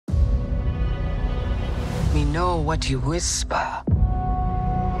We know what you whisper.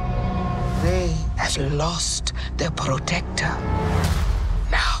 They have lost their protector.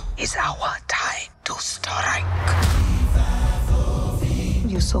 Now is our time to strike.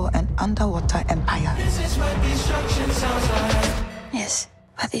 You saw an underwater empire. This is what destruction sounds like. Yes,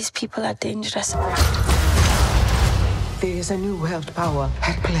 but these people are dangerous. There is a new world power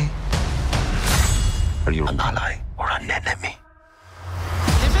at play. Are you an ally or an enemy?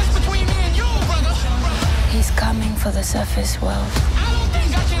 Is this between me and you, brother? He's coming for the surface world. I don't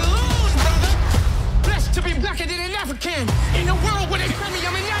think I can lose, brother. Blessed to be blacker than an African in a world where they tell me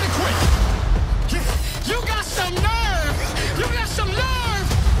I'm inadequate. You got some nerve. You got some nerve.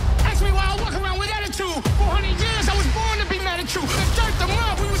 Ask me why I walk around with attitude. 400 years I was born to be mad at you. The dirt, the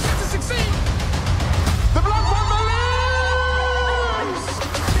mud, we was meant to succeed. The blood believes.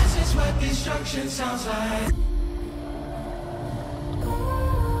 This is what destruction sounds like.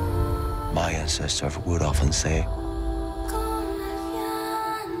 My ancestors would often say,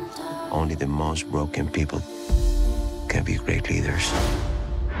 only the most broken people can be great leaders.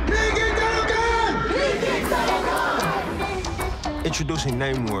 Introducing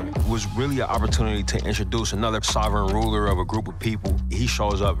Namor was really an opportunity to introduce another sovereign ruler of a group of people. He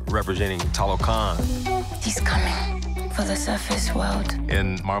shows up representing Talokan. He's coming for the surface world.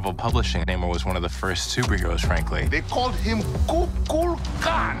 In Marvel Publishing, Namor was one of the first superheroes, frankly. They called him Kukul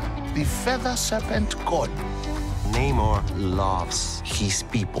Khan, the feather serpent god. Namor loves his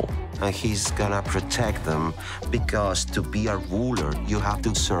people, and he's gonna protect them because to be a ruler, you have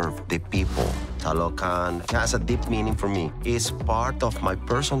to serve the people. Talokan has a deep meaning for me. It's part of my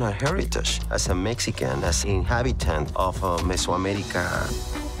personal heritage as a Mexican, as an inhabitant of Mesoamerica.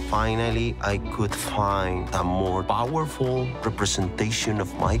 Finally, I could find a more powerful representation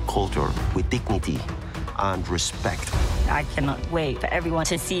of my culture with dignity and respect. I cannot wait for everyone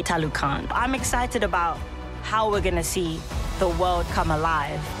to see Talokan. I'm excited about how we're gonna see the world come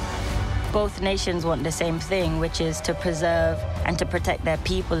alive. Both nations want the same thing, which is to preserve and to protect their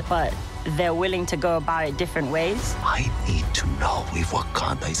people, but they're willing to go about it different ways. I need to know if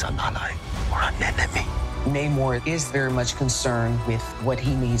Wakanda is an ally or an enemy. Namor is very much concerned with what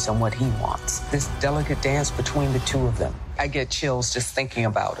he needs and what he wants. This delicate dance between the two of them. I get chills just thinking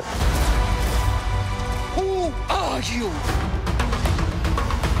about it. Who are you?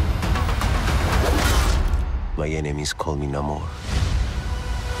 My enemies call me Namor.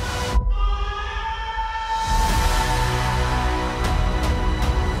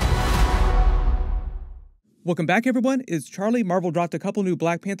 Welcome back, everyone. It's Charlie. Marvel dropped a couple new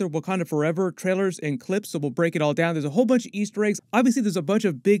Black Panther Wakanda Forever trailers and clips, so we'll break it all down. There's a whole bunch of Easter eggs. Obviously, there's a bunch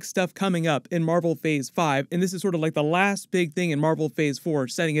of big stuff coming up in Marvel Phase 5, and this is sort of like the last big thing in Marvel Phase 4,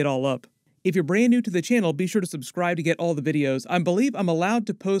 setting it all up. If you're brand new to the channel, be sure to subscribe to get all the videos. I believe I'm allowed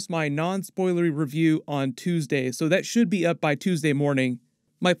to post my non-spoilery review on Tuesday, so that should be up by Tuesday morning.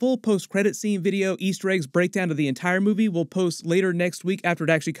 My full post-credit scene video, Easter eggs, breakdown of the entire movie will post later next week after it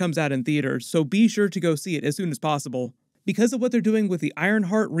actually comes out in theaters, so be sure to go see it as soon as possible. Because of what they're doing with the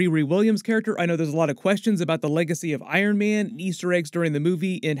Ironheart Riri Williams character, I know there's a lot of questions about the legacy of Iron Man and Easter eggs during the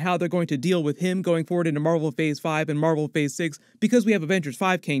movie and how they're going to deal with him going forward into Marvel Phase 5 and Marvel Phase 6, because we have Avengers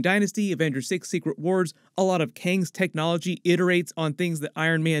 5 Kang Dynasty, Avengers 6 Secret Wars, a lot of Kang's technology iterates on things that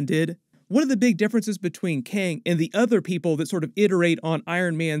Iron Man did. One of the big differences between Kang and the other people that sort of iterate on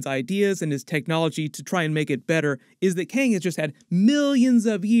Iron Man's ideas and his technology to try and make it better is that Kang has just had millions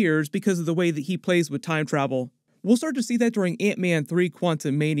of years because of the way that he plays with time travel. We'll start to see that during Ant-Man 3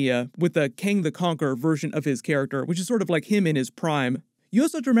 Quantumania with the Kang the Conqueror version of his character, which is sort of like him in his prime. You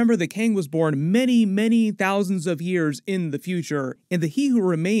also have to remember that Kang was born many thousands of years in the future, and the He Who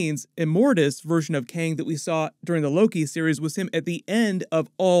Remains Immortus version of Kang that we saw during the Loki series was him at the end of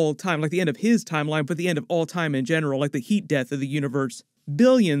all time, like the end of his timeline, but the end of all time in general, like the heat death of the universe.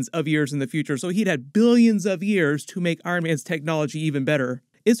 Billions of years in the future, so he'd had billions of years to make Iron Man's technology even better.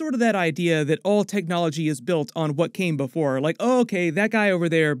 It's sort of that idea that all technology is built on what came before. Like, oh, okay, that guy over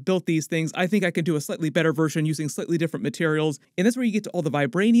there built these things. I think I can do a slightly better version using slightly different materials. And that's where you get to all the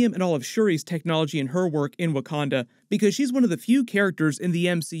vibranium and all of Shuri's technology and her work in Wakanda. Because she's one of the few characters in the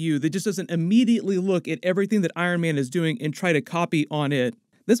MCU that just doesn't immediately look at everything that Iron Man is doing and try to copy on it.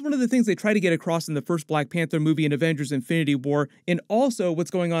 That's one of the things they try to get across in the first Black Panther movie in Avengers Infinity War, and also what's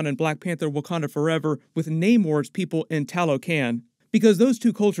going on in Black Panther Wakanda Forever with Namor's people in Talokan. Because those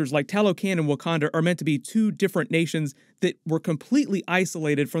two cultures, like Talokan and Wakanda, are meant to be two different nations that were completely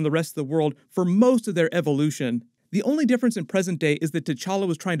isolated from the rest of the world for most of their evolution. The only difference in present day is that T'Challa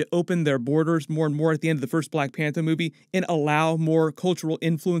was trying to open their borders more and more at the end of the first Black Panther movie and allow more cultural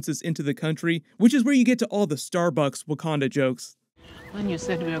influences into the country, which is where you get to all the Starbucks Wakanda jokes. When you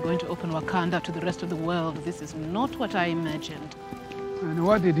said we were going to open Wakanda to the rest of the world, this is not what I imagined. And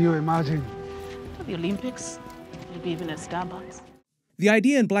what did you imagine? The Olympics, maybe even a Starbucks. The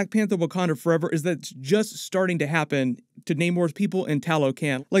idea in Black Panther Wakanda Forever is that it's just starting to happen to Namor's people in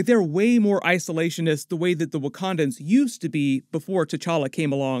Talokan. Like, they're way more isolationist the way that the Wakandans used to be before T'Challa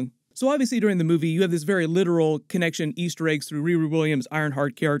came along. So obviously during the movie, you have this very literal connection, Easter eggs through Riri Williams'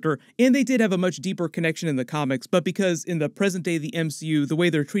 Ironheart character, and they did have a much deeper connection in the comics, but because in the present day of the MCU, the way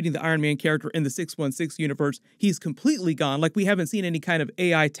they're treating the Iron Man character in the 616 universe, he's completely gone. Like, we haven't seen any kind of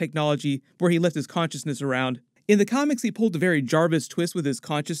AI technology where he left his consciousness around. In the comics, he pulled a very Jarvis twist with his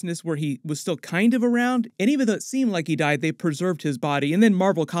consciousness where he was still kind of around, and even though it seemed like he died, they preserved his body. And then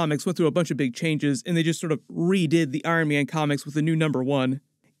Marvel Comics went through a bunch of big changes, and they just sort of redid the Iron Man comics with a new #1.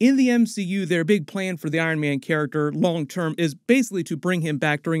 In the MCU, their big plan for the Iron Man character long-term is basically to bring him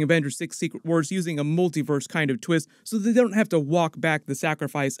back during Avengers 6 Secret Wars using a multiverse kind of twist so that they don't have to walk back the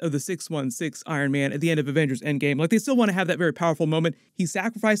sacrifice of the 616 Iron Man at the end of Avengers Endgame. Like, they still want to have that very powerful moment. He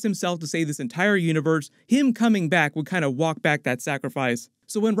sacrificed himself to save this entire universe. Him coming back would kind of walk back that sacrifice.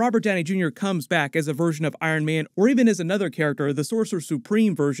 So when Robert Downey Jr. comes back as a version of Iron Man, or even as another character, the Sorcerer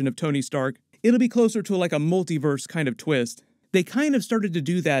Supreme version of Tony Stark, it'll be closer to like a multiverse kind of twist. They kind of started to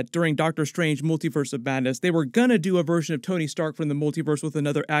do that during Doctor Strange Multiverse of Madness. They were gonna do a version of Tony Stark from the multiverse with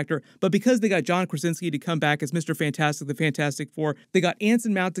another actor, but because they got John Krasinski to come back as Mr. Fantastic, the Fantastic Four, they got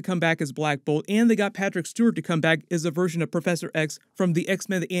Anson Mount to come back as Black Bolt, and they got Patrick Stewart to come back as a version of Professor X from the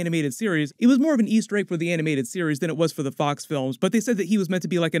X-Men the Animated Series. It was more of an Easter egg for the animated series than it was for the Fox films, but they said that he was meant to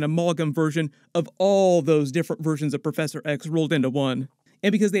be like an amalgam version of all those different versions of Professor X rolled into one.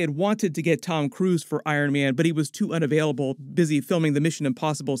 And because they had wanted to get Tom Cruise for Iron Man, but he was too unavailable, busy filming the Mission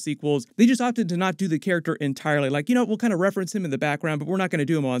Impossible sequels, they just opted to not do the character entirely. Like, you know, we'll kind of reference him in the background, but we're not going to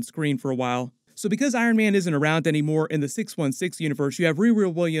do him on screen for a while. So because Iron Man isn't around anymore in the 616 universe, you have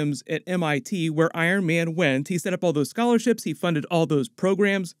Riri Williams at MIT, where Iron Man went. He set up all those scholarships, he funded all those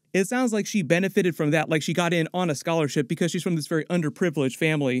programs. It sounds like she benefited from that, like she got in on a scholarship because she's from this very underprivileged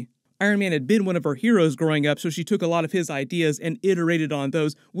family. Iron Man had been one of her heroes growing up, so she took a lot of his ideas and iterated on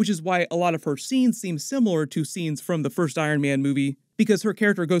those, which is why a lot of her scenes seem similar to scenes from the first Iron Man movie, because her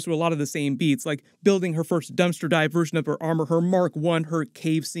character goes through a lot of the same beats, like building her first dumpster dive version of her armor, her Mark I, her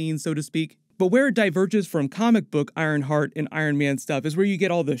cave scene, so to speak. But where it diverges from comic book Ironheart and Iron Man stuff is where you get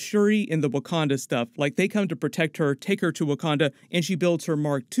all the Shuri and the Wakanda stuff. Like, they come to protect her, take her to Wakanda, and she builds her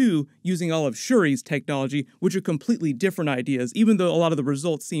Mark II using all of Shuri's technology, which are completely different ideas, even though a lot of the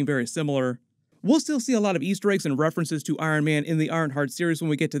results seem very similar. We'll still see a lot of Easter eggs and references to Iron Man in the Ironheart series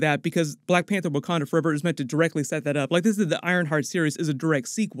when we get to that, because Black Panther Wakanda Forever is meant to directly set that up. Like, this is the Ironheart series is a direct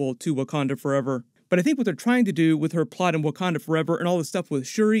sequel to Wakanda Forever. But I think what they're trying to do with her plot in Wakanda Forever and all the stuff with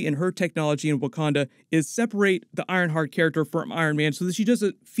Shuri and her technology in Wakanda is separate the Ironheart character from Iron Man so that she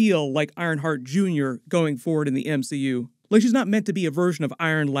doesn't feel like Ironheart Jr. going forward in the MCU. Like, she's not meant to be a version of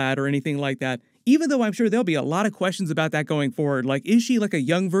Iron Lad or anything like that, even though I'm sure there'll be a lot of questions about that going forward. Like, is she like a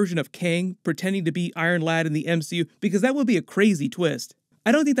young version of Kang pretending to be Iron Lad in the MCU? Because that would be a crazy twist.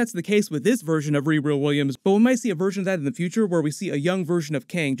 I don't think that's the case with this version of Riri Williams, but we might see a version of that in the future where we see a young version of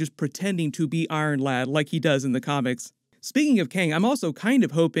Kang just pretending to be Iron Lad like he does in the comics. Speaking of Kang, I'm also kind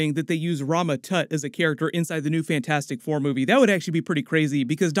of hoping that they use Rama Tut as a character inside the new Fantastic Four movie. That would actually be pretty crazy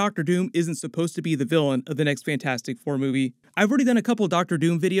because Doctor Doom isn't supposed to be the villain of the next Fantastic Four movie. I've already done a couple Doctor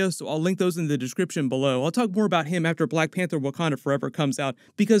Doom videos, so I'll link those in the description below. I'll talk more about him after Black Panther Wakanda Forever comes out,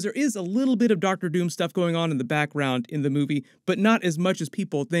 because there is a little bit of Doctor Doom stuff going on in the background in the movie, but not as much as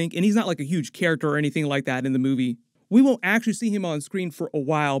people think, and he's not like a huge character or anything like that in the movie. We won't actually see him on screen for a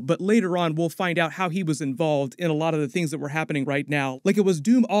while, but later on we'll find out how he was involved in a lot of the things that were happening right now. Like, it was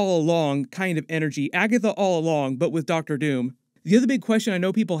Doom all along kind of energy, Agatha all along, but with Doctor Doom. The other big question I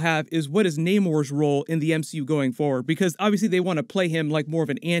know people have is, what is Namor's role in the MCU going forward? Because obviously they want to play him like more of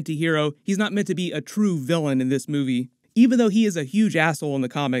an anti-hero. He's not meant to be a true villain in this movie, even though he is a huge asshole in the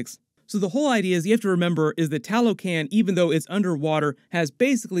comics. So the whole idea is, you have to remember, is that Talokan, even though it's underwater, has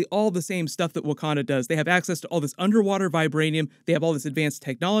basically all the same stuff that Wakanda does. They have access to all this underwater vibranium, they have all this advanced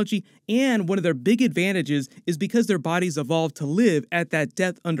technology, and one of their big advantages is because their bodies evolved to live at that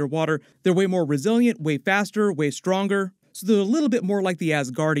depth underwater, they're way more resilient, way faster, way stronger. So they're a little bit more like the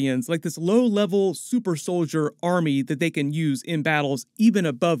Asgardians, like this low-level super soldier army that they can use in battles even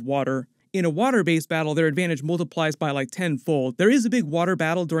above water. In a water-based battle, their advantage multiplies by like 10-fold. There is a big water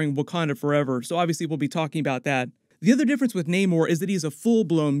battle during Wakanda Forever, so obviously we'll be talking about that. The other difference with Namor is that he's a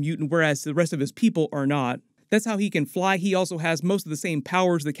full-blown mutant, whereas the rest of his people are not. That's how he can fly. He also has most of the same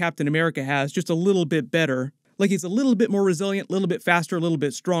powers that Captain America has, just a little bit better. Like, he's a little bit more resilient, a little bit faster, a little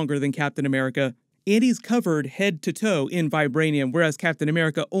bit stronger than Captain America. and he's covered head to toe in vibranium, whereas Captain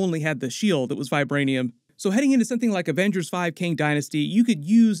America only had the shield that was vibranium. So heading into something like Avengers 5 Kang Dynasty, you could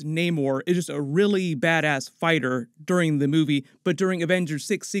use Namor as just a really badass fighter during the movie, but during Avengers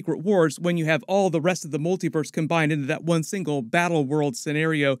 6 Secret Wars, when you have all the rest of the multiverse combined into that one single battle world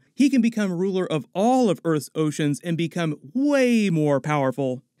scenario, he can become ruler of all of Earth's oceans and become way more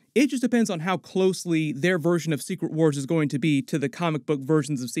powerful. It just depends on how closely their version of Secret Wars is going to be to the comic book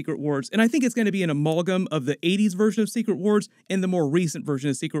versions of Secret Wars, and I think it's going to be an amalgam of the 80s version of Secret Wars and the more recent version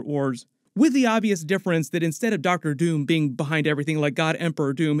of Secret Wars. With the obvious difference that instead of Dr. Doom being behind everything like God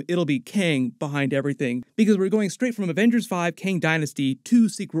Emperor Doom, it'll be Kang behind everything. Because we're going straight from Avengers 5 Kang Dynasty to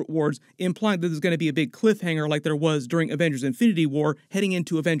Secret Wars, implying that there's going to be a big cliffhanger like there was during Avengers Infinity War heading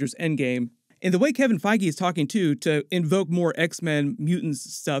into Avengers Endgame. And the way Kevin Feige is talking to invoke more X-Men mutants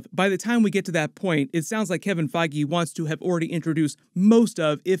stuff, by the time we get to that point, it sounds like Kevin Feige wants to have already introduced most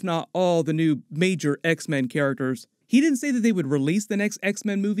of, if not all, the new major X-Men characters. He didn't say that they would release the next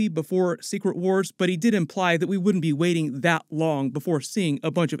X-Men movie before Secret Wars, but he did imply that we wouldn't be waiting that long before seeing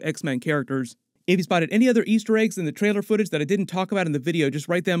a bunch of X-Men characters. If you spotted any other Easter eggs in the trailer footage that I didn't talk about in the video, just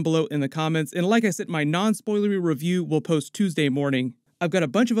write them below in the comments. And like I said, my non-spoilery review will post Tuesday morning. I've got a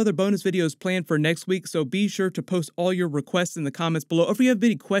bunch of other bonus videos planned for next week, so be sure to post all your requests in the comments below, or if you have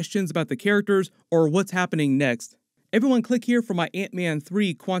any questions about the characters or what's happening next. Everyone click here for my Ant-Man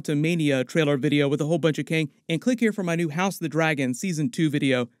 3 Quantumania trailer video with a whole bunch of Kang, and click here for my new House of the Dragon Season 2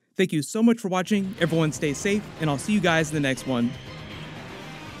 video. Thank you so much for watching, everyone stay safe, and I'll see you guys in the next one.